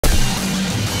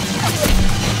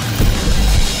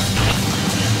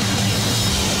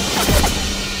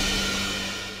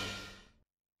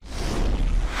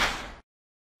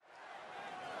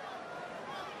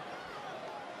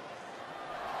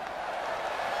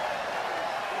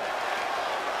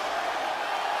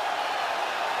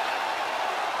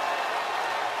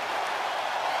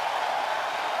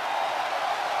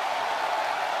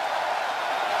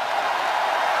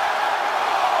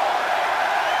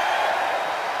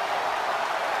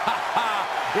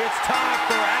It's time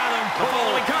for Adam Cole. The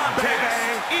following contest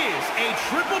baby. is a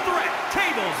triple threat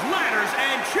tables, ladders,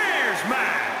 and chairs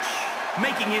match.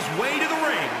 Making his way to the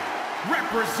ring,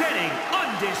 representing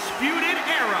Undisputed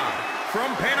Era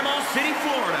from Panama City,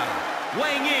 Florida,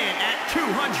 weighing in at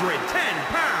 210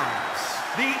 pounds,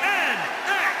 the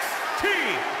NXT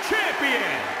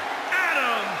Champion,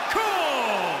 Adam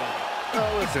Cole.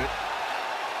 Oh, listen.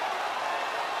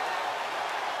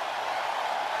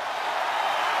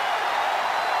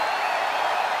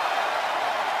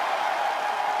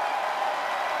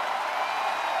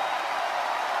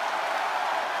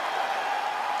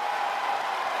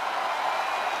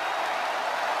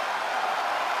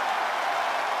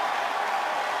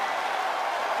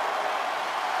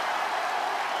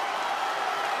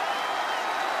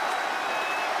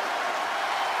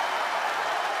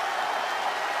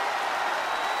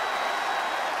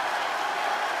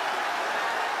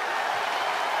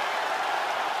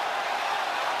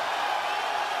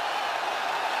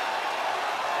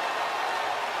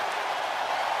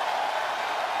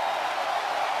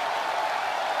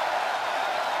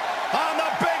 On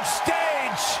the big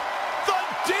stage, the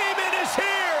Demon is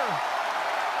here!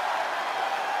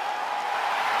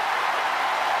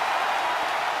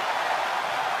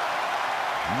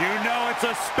 You know it's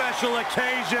a special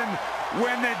occasion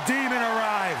when the Demon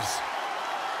arrives.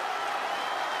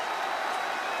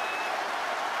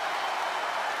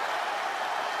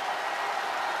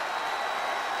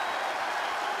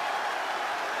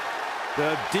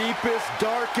 The deepest,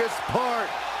 darkest part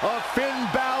of Finn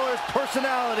Balor's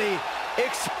personality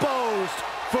exposed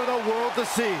for the world to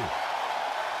see.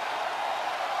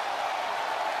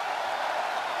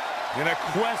 In a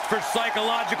quest for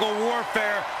psychological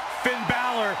warfare, Finn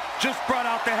Balor just brought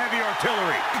out the heavy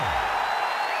artillery.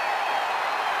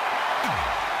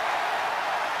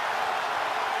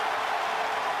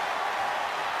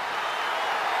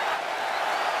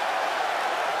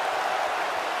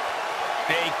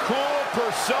 A cool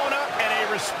persona and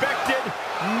a respected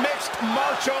mixed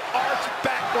martial arts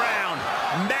background.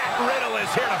 Matt Riddle is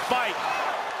here to fight.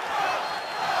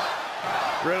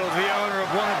 Riddle's the owner of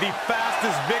one of the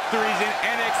fastest victories in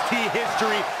NXT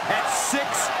history at 6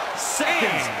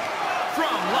 seconds. And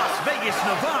from Las Vegas,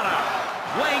 Nevada,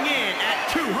 weighing in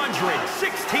at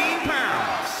 216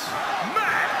 pounds,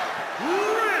 Matt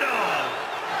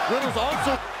Riddle. Riddle's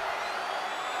also...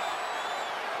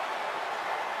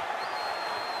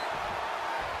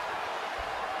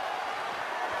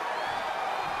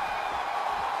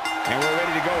 And we're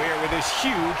ready to go here with this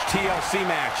huge TLC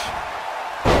match.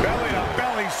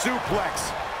 Belly-to-belly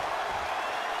suplex.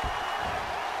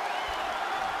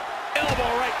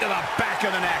 Elbow right to the back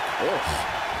of the neck. Oof.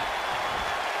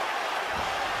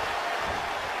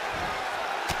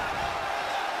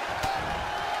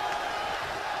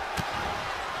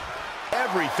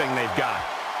 Everything they've got.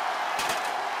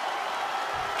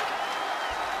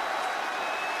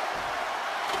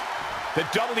 The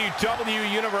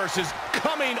WWE Universe is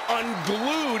coming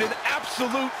unglued, an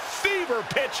absolute fever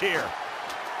pitch here.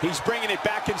 He's bringing it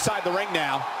back inside the ring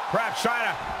now. Perhaps trying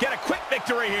to get a quick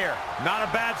victory here. Not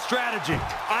a bad strategy.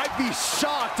 I'd be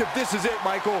shocked if this is it,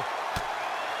 Michael.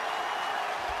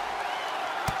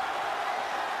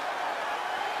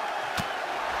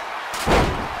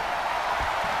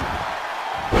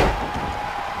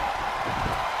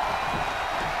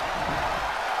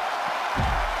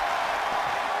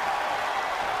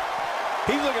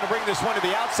 He's looking to bring this one to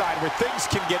the outside where things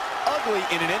can get ugly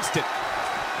in an instant.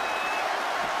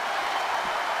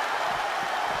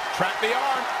 Trap the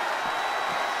arm.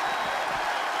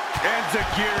 And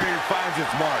Zagiri finds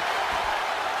its mark.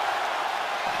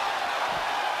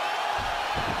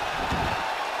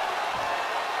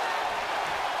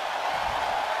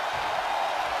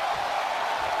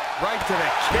 Right to the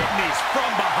kidneys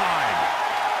from behind.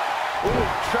 Ooh,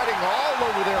 treading all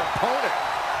over their opponent.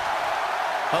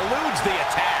 Eludes the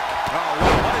attack. Oh,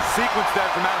 what a sequence there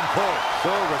from Adam Cole.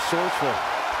 So resourceful.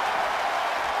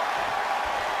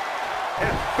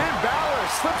 And Finn Balor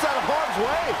Slips out of harm's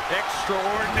way.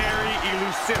 extraordinary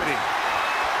elusivity.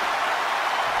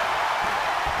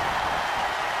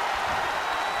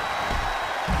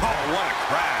 Oh, what a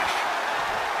crash.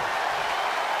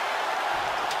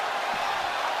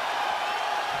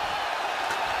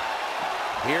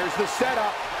 Here's the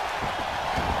setup.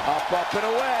 Up, up, and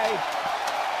away.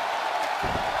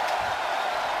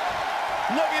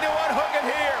 Looking to unhook it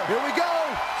here. Here we go.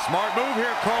 Smart move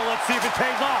here, Cole. Let's see if it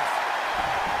pays off.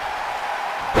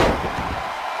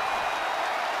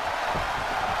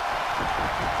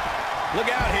 Look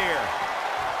out here.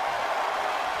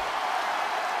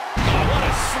 Oh, what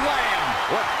a slam.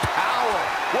 What power.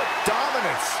 What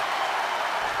dominance.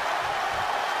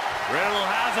 Riddle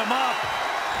has him up.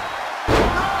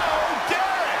 Oh,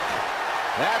 Derek!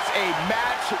 That's a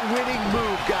match-winning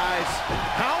move, guys.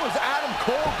 How is Adam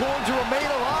Cole going to remain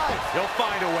alive? He'll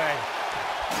find a way.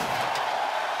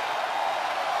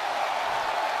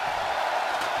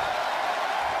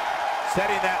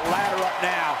 Setting that ladder up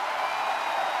now.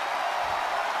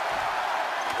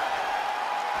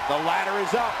 The ladder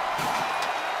is up.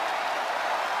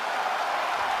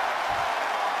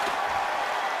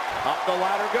 Up the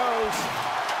ladder goes.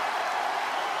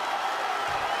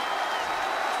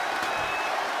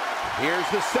 Here's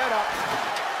the setup.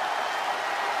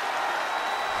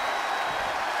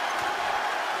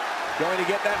 Going to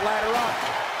get that ladder up.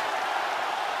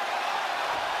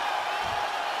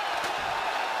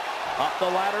 Up the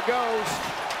ladder goes.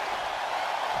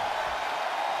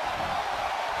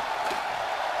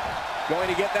 Going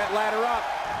to get that ladder up.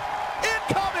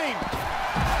 Incoming!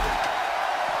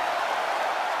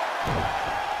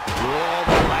 Oh,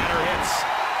 the ladder hits.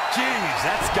 Jeez,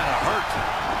 that's gotta hurt.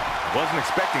 Wasn't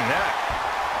expecting that.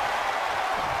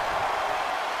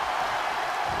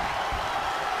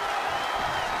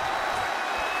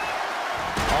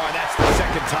 Oh, and that's the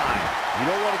second time.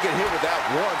 You don't want to get hit with that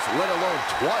once, let alone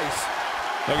twice.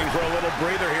 Looking for a little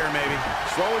breather here, maybe.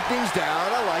 Slowing things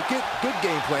down, I like it. Good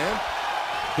game plan.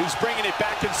 He's bringing it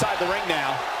back inside the ring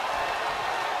now.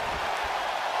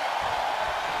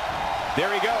 There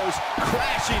he goes,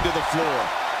 crashing to the floor.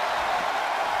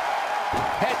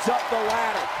 Heads up the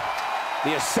ladder.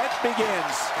 The ascent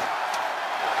begins.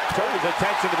 Turns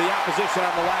attention to the opposition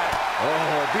on the ladder.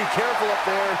 Oh, be careful up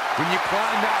there. When you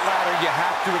climb that ladder, you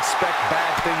have to expect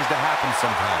bad things to happen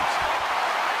sometimes.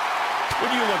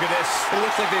 When you look at this, it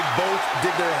looks like they both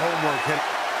did their homework.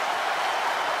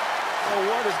 Oh,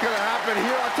 what is going to happen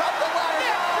here on top of the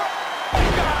ladder?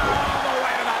 All the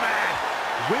way to the mat.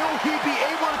 Will he be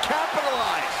able to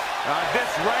capitalize? This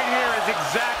right here is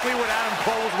exactly what Adam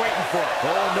Cole was waiting for.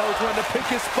 Cole knows when to pick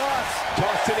his spots.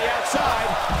 Toss to the outside.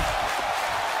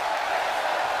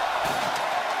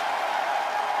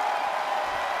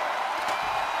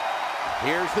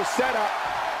 Here's the setup.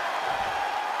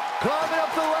 Climbing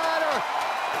up the ladder.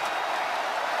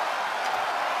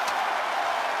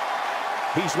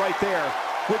 He's right there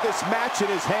with this match in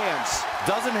his hands.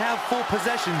 Doesn't have full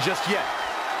possession just yet.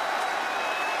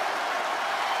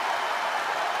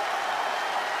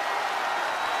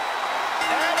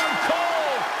 Adam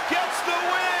Cole gets the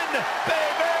win,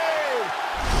 baby!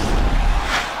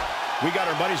 We got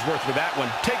our money's worth with that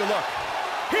one. Take a look.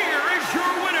 Here is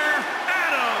your winner,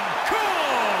 Adam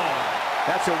Cole!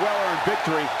 That's a well-earned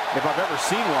victory if I've ever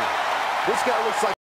seen one. This guy looks like